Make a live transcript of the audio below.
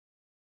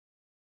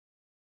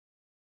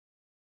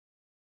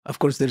of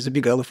course, there's a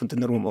big elephant in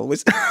the room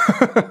always,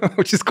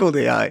 which is called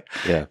AI,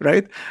 Yeah.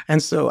 right?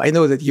 And so I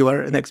know that you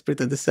are an expert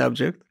in the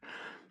subject,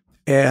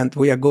 and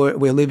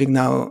we're living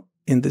now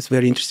in these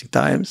very interesting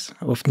times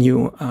of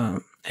new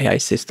AI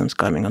systems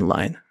coming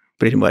online,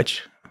 pretty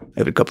much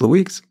every couple of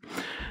weeks.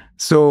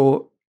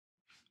 So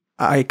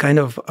I kind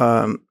of,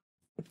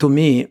 to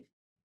me,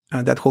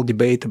 that whole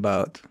debate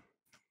about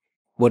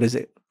what is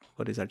it,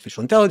 what is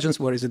artificial intelligence,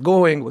 where is it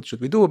going, what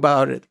should we do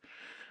about it,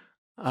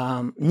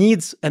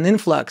 needs an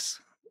influx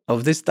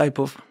of this type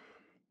of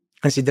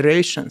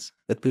considerations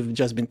that we've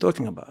just been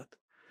talking about.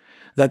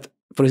 That,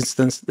 for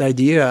instance, the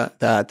idea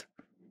that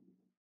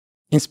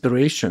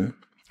inspiration,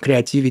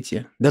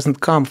 creativity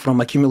doesn't come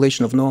from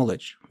accumulation of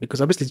knowledge,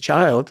 because obviously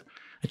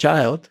a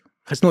child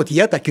has not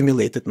yet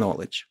accumulated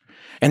knowledge.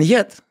 And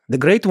yet the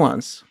great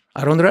ones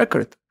are on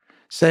record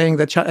saying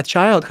that a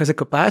child has a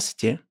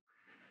capacity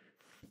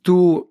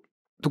to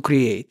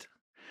create.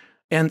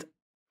 And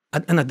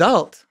an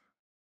adult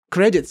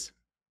credits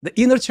the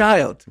inner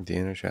child. The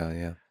inner child,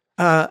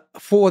 yeah.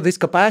 For this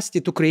capacity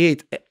to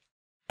create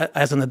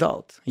as an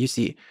adult, you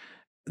see.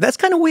 That's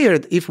kind of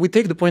weird if we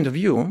take the point of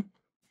view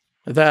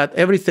that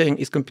everything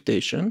is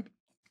computation,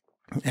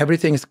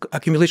 everything is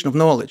accumulation of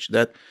knowledge,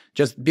 that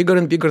just bigger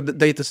and bigger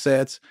data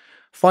sets,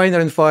 finer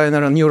and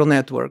finer neural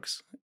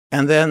networks,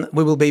 and then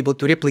we will be able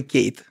to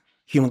replicate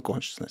human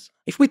consciousness.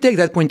 If we take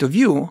that point of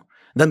view,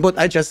 then what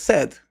I just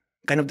said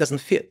kind of doesn't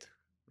fit.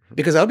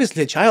 Because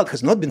obviously a child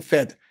has not been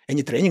fed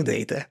any training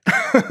data,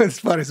 as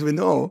far as we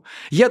know.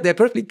 Yet they're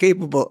perfectly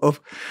capable of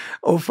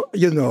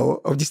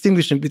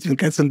distinguishing between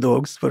cats and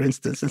dogs, for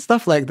instance, and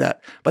stuff like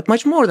that. But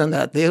much more than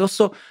that, they're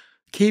also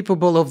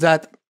capable of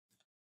that,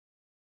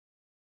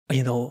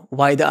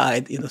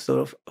 wide-eyed, sort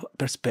of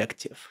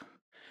perspective.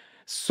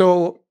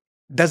 So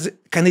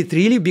can it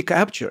really be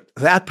captured?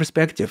 That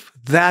perspective,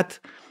 that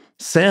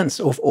sense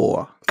of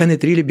awe, can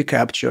it really be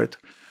captured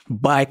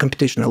by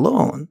computation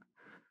alone?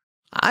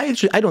 I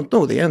don't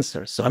know the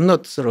answer, so I'm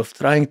not sort of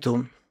trying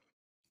to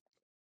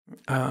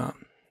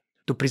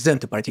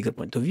present a particular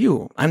point of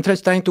view. I'm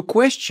just trying to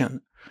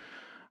question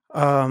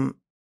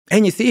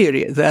any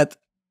theory that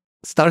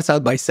starts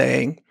out by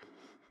saying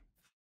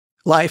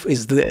life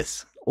is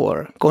this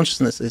or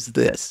consciousness is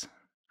this.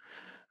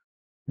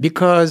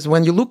 Because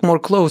when you look more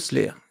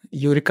closely,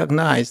 you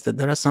recognize that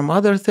there are some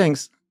other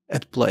things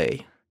at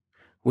play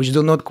which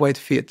do not quite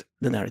fit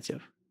the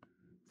narrative.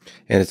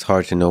 And it's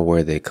hard to know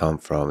where they come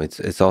from.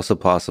 It's also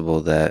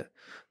possible that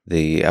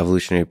the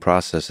evolutionary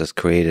process has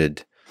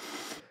created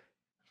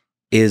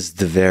it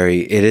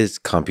is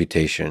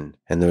computation,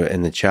 and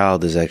the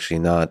child is actually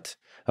not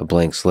a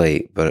blank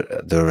slate,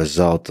 but the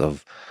result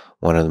of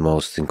one of the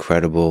most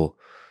incredible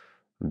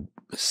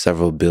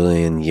several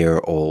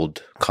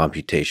billion-year-old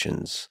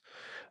computations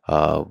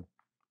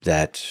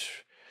that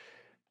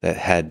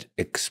had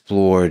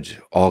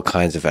explored all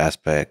kinds of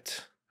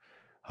aspects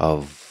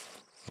of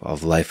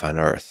life on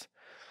Earth,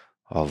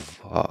 of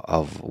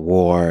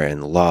war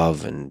and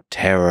love and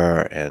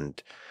terror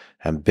and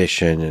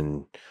ambition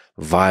and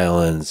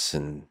violence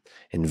and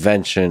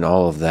invention,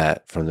 all of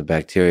that, from the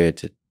bacteria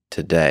to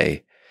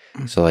today.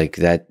 Mm-hmm. So like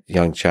that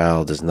young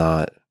child is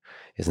not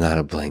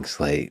a blank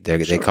slate.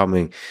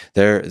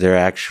 They're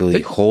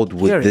actually hold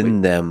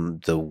within them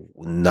the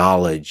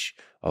knowledge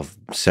of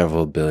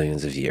several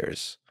billions of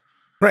years.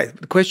 Right.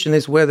 The question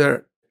is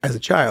whether as a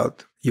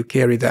child you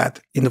carry that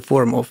in the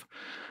form of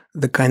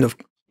the kind of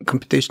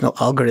computational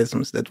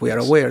algorithms that we are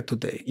aware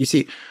today. You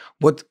see,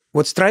 what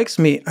strikes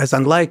me as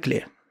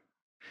unlikely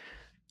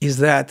is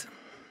that,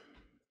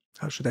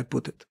 how should I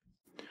put it?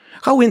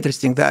 How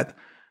interesting that,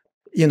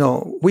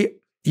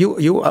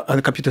 you are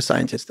a computer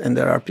scientist and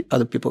there are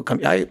other people.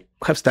 I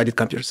have studied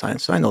computer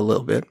science, so I know a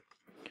little bit.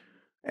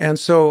 And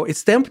so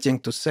it's tempting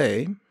to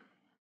say,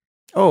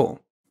 oh,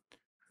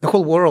 the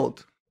whole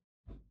world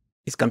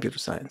is computer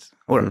science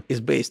or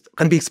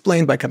can be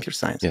explained by computer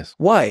science. Yes.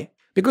 Why?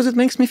 Because it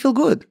makes me feel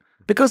good.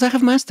 Because I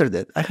have mastered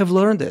it. I have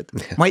learned it.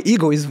 Yeah. My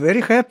ego is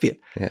very happy.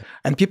 Yeah.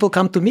 And people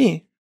come to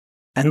me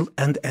and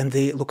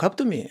they look up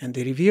to me and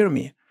they revere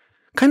me.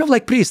 Kind of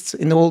like priests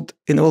in old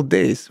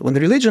days when the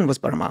religion was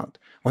paramount,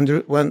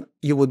 when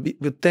you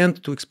would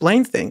tend to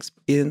explain things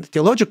in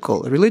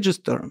theological, religious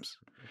terms.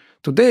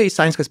 Today,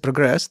 science has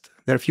progressed.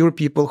 There are fewer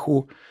people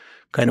who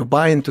kind of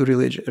buy into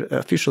religion,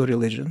 official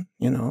religion,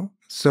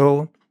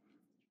 So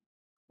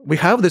we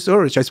have this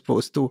urge, I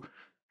suppose, to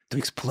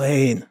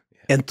explain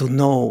and to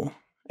know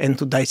and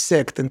to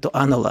dissect and to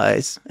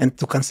analyze and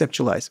to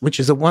conceptualize, which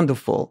is a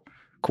wonderful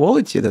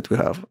quality that we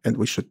have, and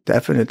we should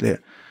definitely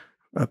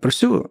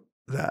pursue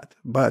that.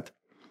 But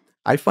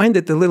I find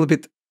it a little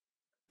bit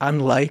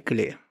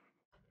unlikely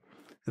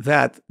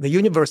that the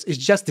universe is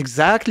just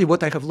exactly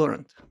what I have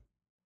learned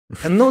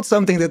and not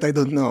something that I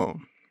don't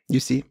know, you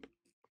see?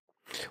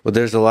 Well,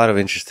 there's a lot of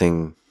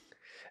interesting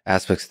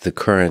aspects of the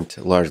current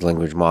large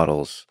language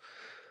models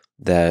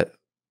that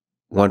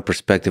one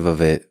perspective of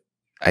it,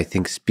 I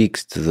think,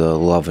 speaks to the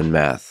love and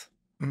math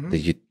that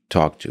you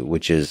talk to,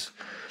 which is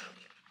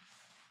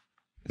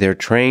they're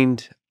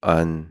trained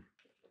on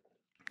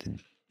the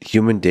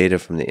human data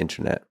from the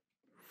internet,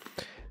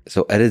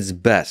 So at its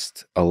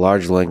best, a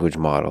large language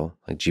model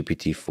like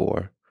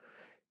GPT-4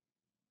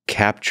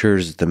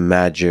 captures the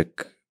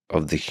magic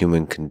of the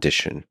human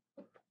condition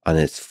on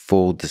its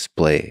full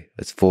display,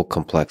 its full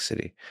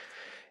complexity.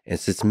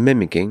 It's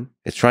mimicking,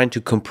 it's trying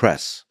to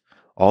compress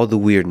all the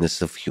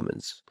weirdness of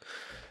humans,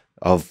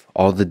 of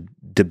all the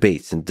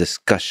debates and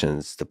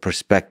discussions, the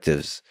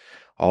perspectives,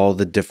 all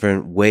the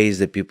different ways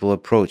that people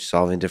approach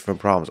solving different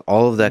problems,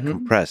 all of that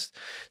compressed.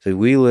 So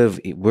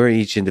we're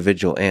each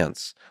individual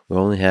ants. We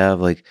only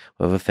have we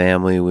have a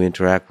family, we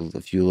interact with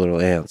a few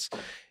little ants.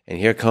 And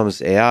here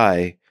comes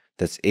AI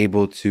that's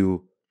able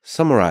to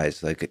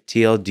summarize like a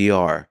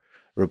TLDR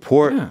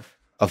report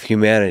of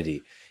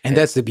humanity. And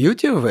that's the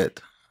beauty of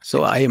it.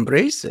 So I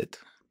embrace it.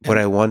 But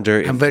I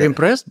wonder if I'm very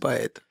impressed by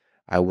it.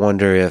 I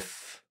wonder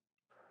if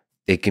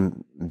it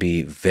can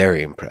be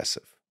very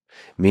impressive,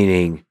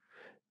 meaning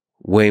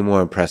way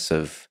more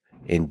impressive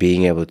in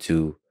being able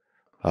to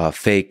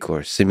fake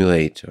or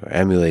simulate or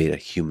emulate a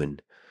human.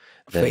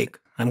 Fake.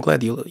 I'm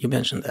glad you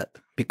mentioned that,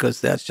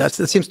 because that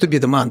seems to be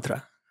the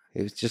mantra.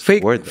 It's just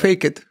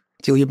fake it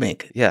till you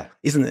make it. Yeah.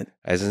 Isn't it?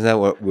 Isn't that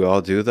what we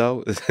all do,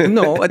 though?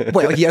 No.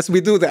 Well, yes,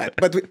 we do that.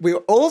 But we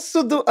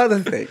also do other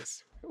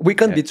things. We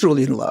can be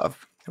truly in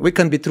love. We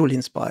can be truly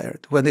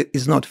inspired when it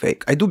is not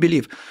fake. I do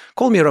believe.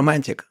 Call me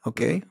romantic,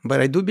 okay?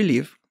 But I do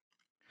believe.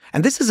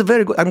 And this is a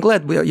very good. I'm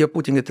glad you're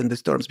putting it in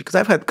these terms, because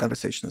I've had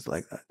conversations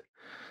like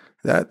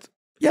that.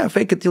 Yeah,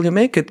 fake it till you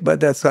make it. But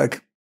that's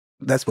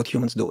what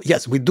humans do.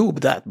 Yes, we do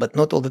that, but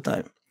not all the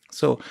time.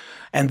 So,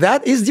 and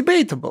that is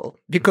debatable,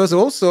 because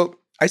also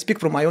I speak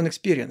from my own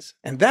experience.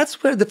 And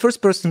that's where the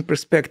first person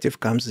perspective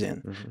comes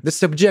in, the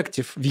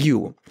subjective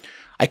view.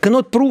 I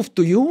cannot prove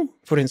to you,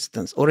 for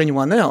instance, or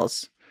anyone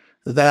else,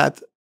 that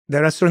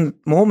there are certain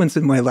moments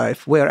in my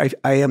life where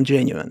I am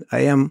genuine,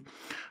 I am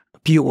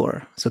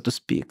pure, so to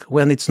speak,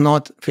 when it's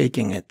not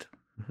faking it.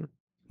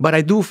 But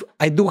I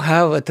do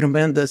have a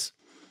tremendous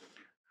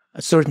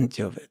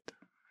certainty of it.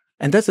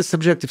 And that's a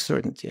subjective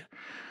certainty.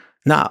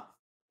 Now,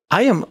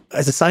 I am,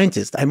 as a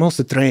scientist, I'm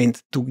also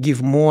trained to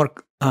give more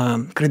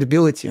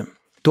credibility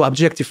to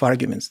objective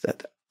arguments,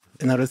 that,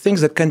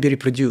 things that can be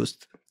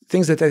reproduced,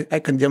 things that I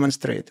can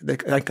demonstrate,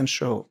 that I can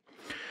show.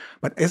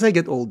 But as I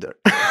get older,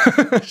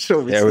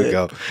 there we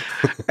go.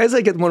 As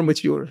I get more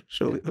mature,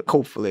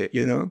 hopefully,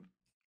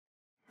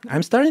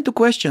 I'm starting to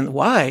question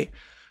why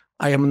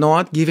I am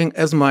not giving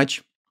as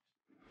much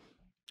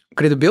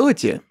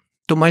credibility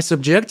to my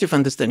subjective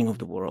understanding of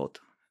the world,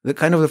 the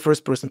kind of the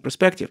first-person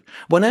perspective,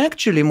 when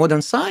actually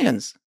modern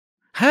science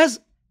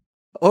has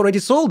already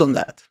sold on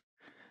that.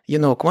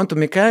 Quantum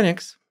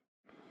mechanics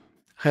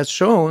has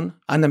shown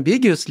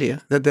unambiguously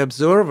that the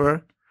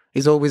observer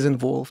is always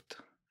involved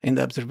in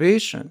the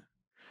observation.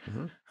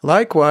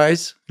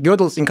 Likewise,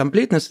 Gödel's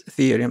incompleteness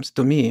theorems,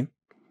 to me,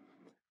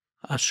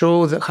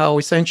 show how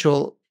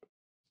essential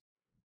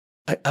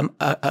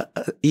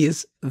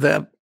is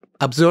the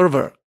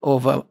observer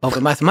of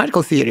a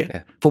mathematical theory.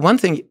 Yeah. For one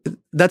thing,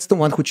 that's the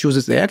one who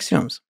chooses the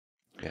axioms.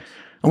 Yes.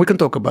 And we can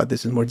talk about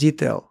this in more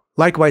detail.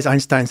 Likewise,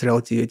 Einstein's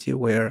relativity,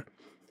 where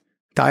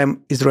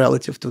time is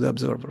relative to the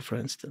observer, for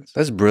instance.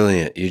 That's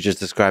brilliant. You're just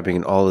describing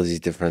in all of these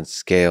different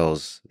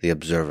scales the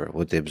observer,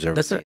 what the observer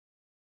is.